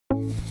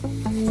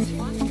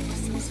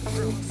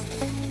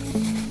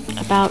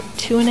About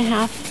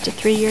 2.5 to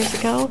 3 years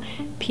ago,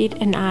 Pete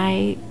and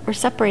I were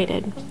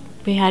separated.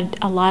 We had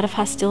a lot of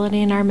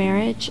hostility in our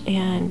marriage,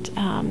 and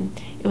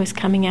it was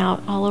coming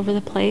out all over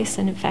the place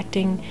and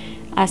affecting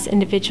us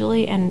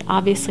individually and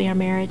obviously our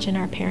marriage and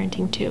our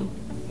parenting too.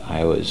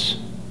 I was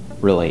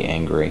really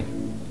angry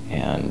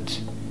and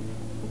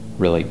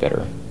really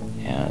bitter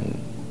and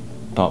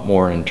thought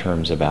more in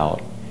terms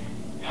about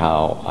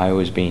how I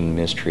was being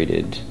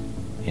mistreated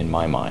in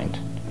my mind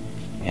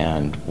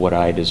and what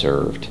I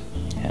deserved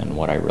and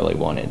what I really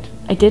wanted.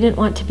 I didn't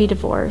want to be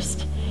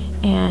divorced,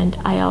 and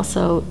I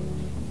also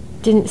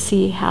didn't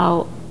see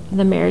how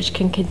the marriage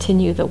can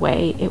continue the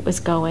way it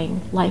was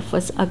going. Life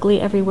was ugly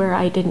everywhere.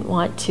 I didn't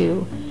want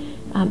to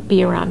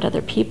be around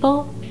other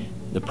people.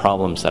 The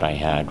problems that I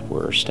had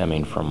were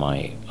stemming from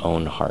my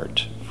own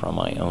heart, from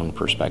my own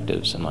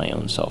perspectives and my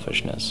own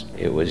selfishness.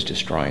 It was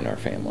destroying our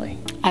family.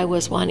 I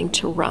was wanting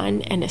to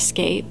run and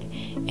escape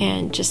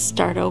and just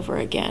start over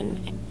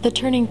again. The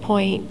turning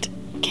point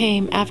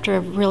came after a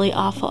really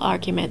awful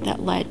argument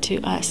that led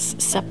to us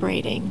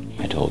separating.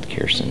 I told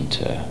Kirsten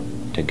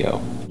to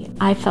go.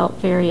 I felt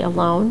very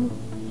alone,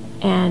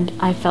 and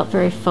I felt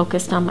very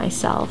focused on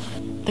myself.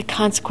 The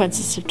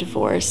consequences of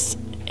divorce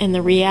and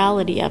the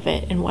reality of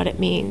it and what it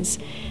means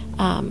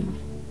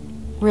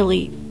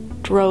really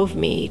drove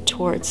me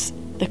towards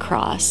the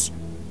cross.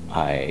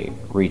 I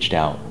reached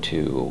out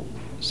to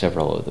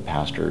several of the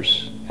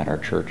pastors at our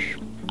church.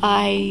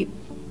 I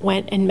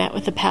went and met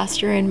with a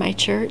pastor in my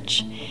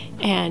church,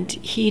 and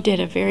he did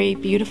a very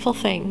beautiful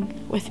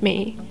thing with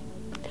me.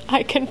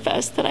 I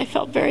confessed that I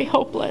felt very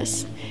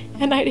hopeless,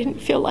 and I didn't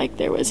feel like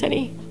there was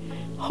any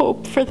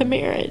hope for the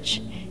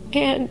marriage.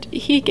 And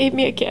he gave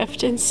me a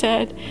gift and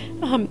said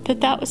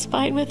that was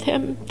fine with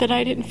him, that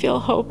I didn't feel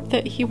hope,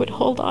 that he would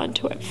hold on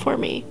to it for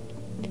me,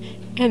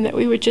 and that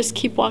we would just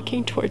keep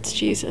walking towards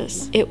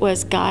Jesus. It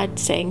was God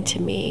saying to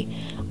me,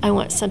 I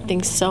want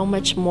something so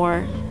much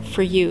more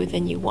for you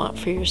than you want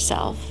for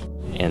yourself.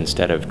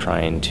 Instead of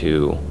trying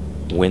to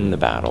win the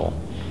battle,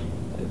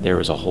 there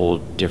was a whole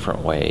different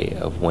way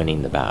of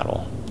winning the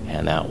battle,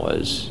 and that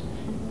was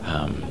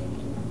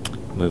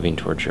moving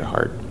towards your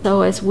heart.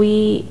 So as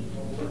we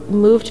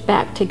moved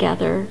back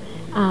together,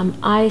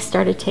 I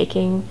started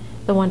taking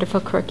the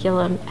wonderful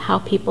curriculum, How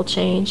People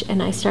Change,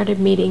 and I started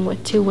meeting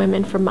with 2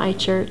 women from my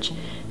church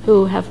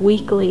who have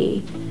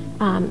weekly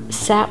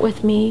sat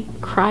with me,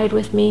 cried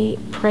with me,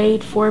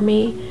 prayed for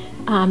me,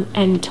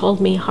 and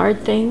told me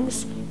hard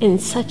things in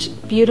such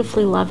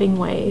beautifully loving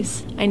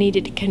ways. I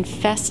needed to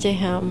confess to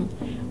him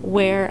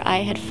where I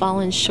had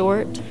fallen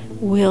short.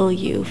 Will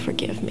you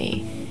forgive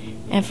me?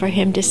 And for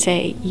him to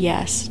say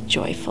yes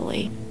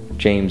joyfully.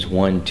 James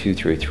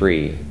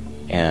 1:2-3,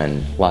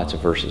 and lots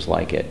of verses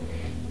like it.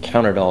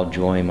 Count it all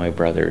joy, my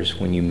brothers,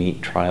 when you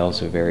meet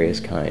trials of various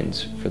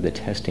kinds, for the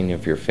testing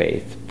of your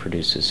faith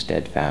produces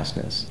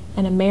steadfastness.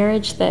 And a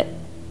marriage that,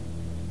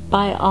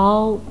 by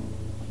all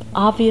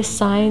obvious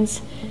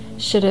signs,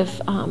 should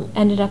have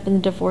ended up in the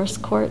divorce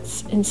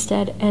courts,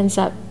 instead ends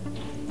up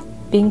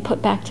being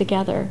put back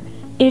together.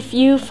 If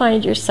you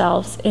find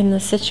yourselves in the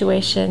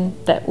situation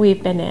that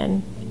we've been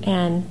in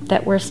and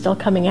that we're still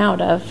coming out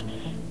of,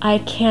 I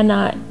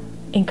cannot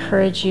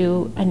encourage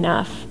you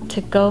enough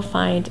to go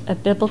find a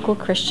biblical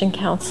Christian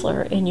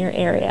counselor in your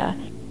area.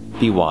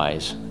 Be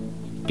wise,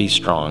 be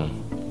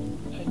strong,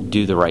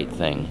 do the right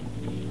thing.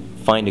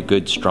 Find a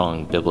good,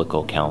 strong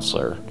biblical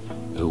counselor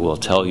who will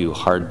tell you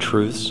hard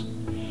truths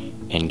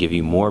and give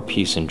you more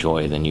peace and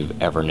joy than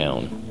you've ever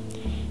known.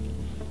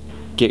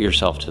 Get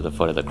yourself to the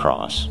foot of the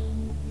cross.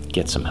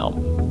 Get some help.